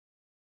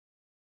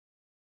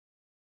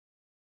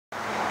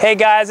Hey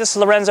guys, this is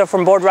Lorenzo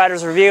from Board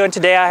Riders Review, and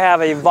today I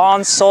have a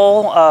Von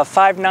Sol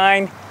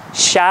 5.9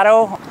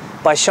 Shadow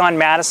by Sean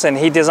Mattison.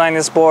 He designed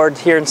this board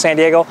here in San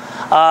Diego.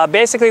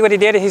 Basically what he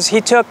did is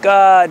he took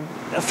a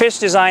fish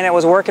design that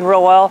was working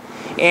real well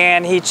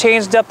and he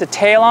changed up the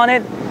tail on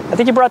it. I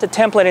think he brought the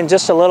template in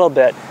just a little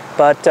bit,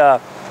 but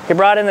he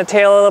brought in the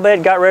tail a little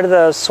bit, got rid of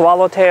the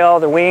swallowtail,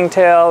 the wing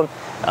tail,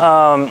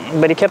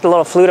 but he kept a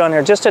little flute on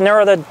there just to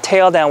narrow the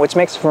tail down, which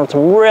makes for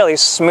some really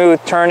smooth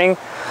turning.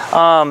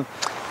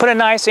 Put a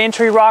nice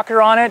entry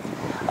rocker on it.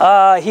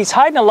 He's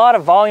hiding a lot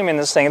of volume in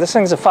this thing. This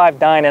thing's a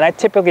 5.9, and I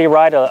typically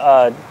ride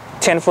a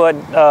 10-foot,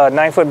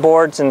 9-foot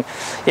boards, and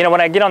you know,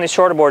 when I get on these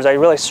shorter boards I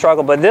really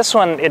struggle, but this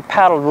one, it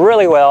paddled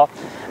really well.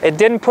 It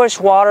didn't push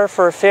water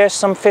for a fish.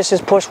 Some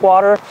fishes push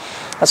water,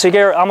 so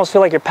you almost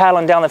feel like you're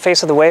paddling down the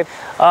face of the wave.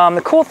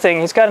 The cool thing,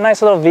 he's got a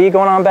nice little V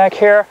going on back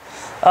here.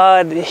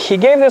 He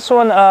gave this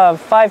one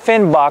 5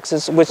 fin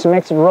boxes, which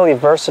makes it really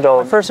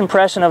versatile. First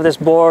impression of this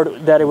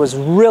board, that it was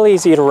really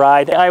easy to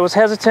ride. I was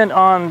hesitant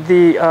on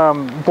the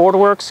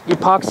Boardworks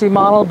epoxy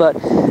model, but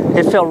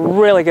it felt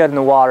really good in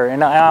the water,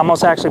 and I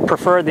almost actually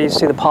prefer these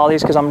to the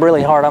polys because I'm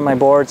really hard on my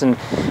boards and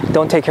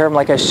don't take care of them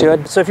like I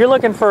should. So if you're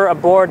looking for a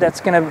board that's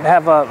going to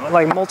have a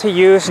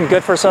multi-use and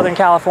good for Southern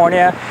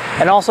California,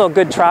 and also a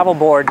good travel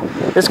board,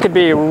 this could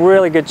be a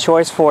really good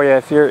choice for you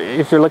if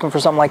you're looking for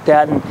something like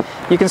that. And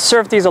you can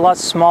surf these a lot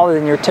smaller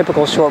than your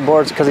typical short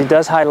boards because he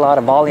does hide a lot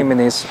of volume in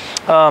these.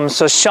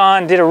 So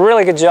Sean did a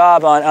really good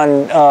job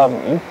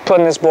on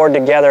putting this board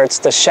together. It's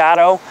the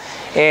Shadow,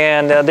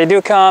 and they do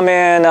come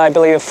in, I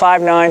believe,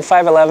 5'9",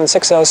 5'11",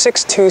 6'0",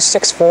 6'2",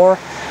 6'4",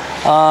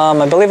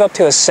 I believe up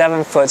to a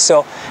 7-foot.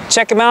 So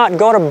check them out.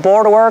 Go to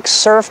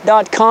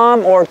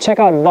boardworkssurf.com or check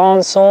out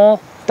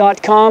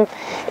vonsol.com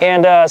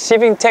and see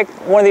if you can take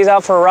one of these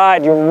out for a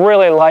ride. You'll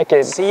really like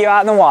it. See you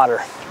out in the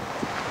water.